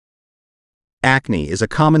Acne is a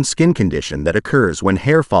common skin condition that occurs when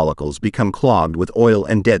hair follicles become clogged with oil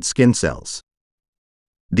and dead skin cells.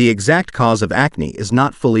 The exact cause of acne is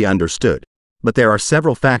not fully understood, but there are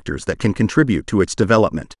several factors that can contribute to its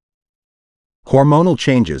development. Hormonal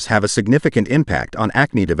changes have a significant impact on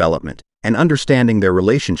acne development, and understanding their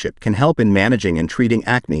relationship can help in managing and treating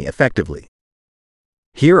acne effectively.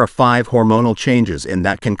 Here are 5 hormonal changes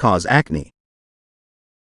that can cause acne.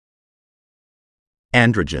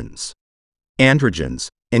 Androgens. Androgens,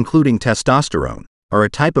 including testosterone, are a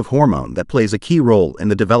type of hormone that plays a key role in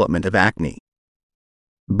the development of acne.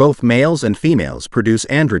 Both males and females produce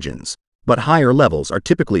androgens, but higher levels are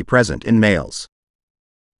typically present in males.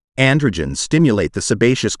 Androgens stimulate the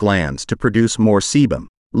sebaceous glands to produce more sebum,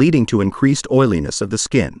 leading to increased oiliness of the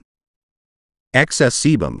skin. Excess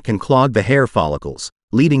sebum can clog the hair follicles,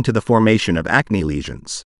 leading to the formation of acne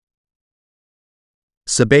lesions.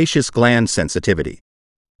 Sebaceous gland sensitivity.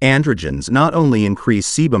 Androgens not only increase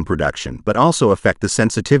sebum production but also affect the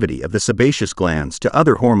sensitivity of the sebaceous glands to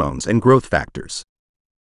other hormones and growth factors.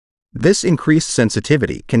 This increased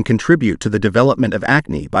sensitivity can contribute to the development of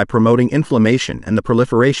acne by promoting inflammation and the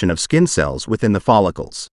proliferation of skin cells within the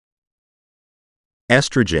follicles.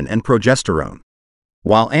 Estrogen and progesterone.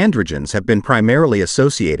 While androgens have been primarily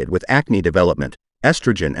associated with acne development,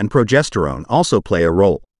 estrogen and progesterone also play a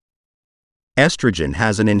role. Estrogen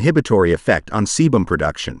has an inhibitory effect on sebum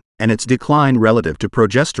production, and its decline relative to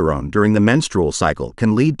progesterone during the menstrual cycle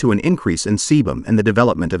can lead to an increase in sebum and the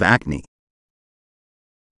development of acne.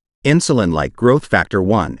 Insulin-like growth factor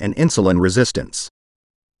 1 and insulin resistance.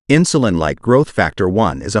 Insulin-like growth factor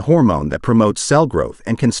 1 is a hormone that promotes cell growth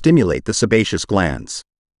and can stimulate the sebaceous glands.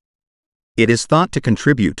 It is thought to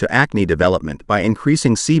contribute to acne development by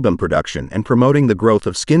increasing sebum production and promoting the growth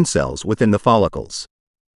of skin cells within the follicles.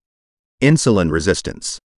 Insulin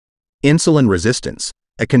resistance. Insulin resistance,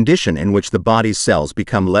 a condition in which the body's cells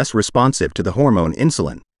become less responsive to the hormone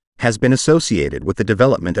insulin, has been associated with the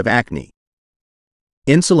development of acne.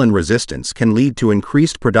 Insulin resistance can lead to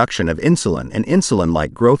increased production of insulin and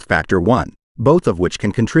insulin-like growth factor 1, both of which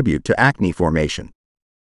can contribute to acne formation.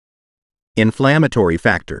 Inflammatory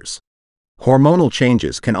factors. Hormonal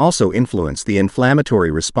changes can also influence the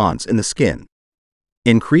inflammatory response in the skin.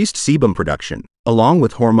 Increased sebum production, along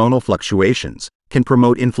with hormonal fluctuations, can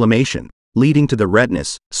promote inflammation, leading to the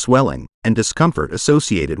redness, swelling, and discomfort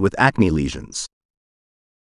associated with acne lesions.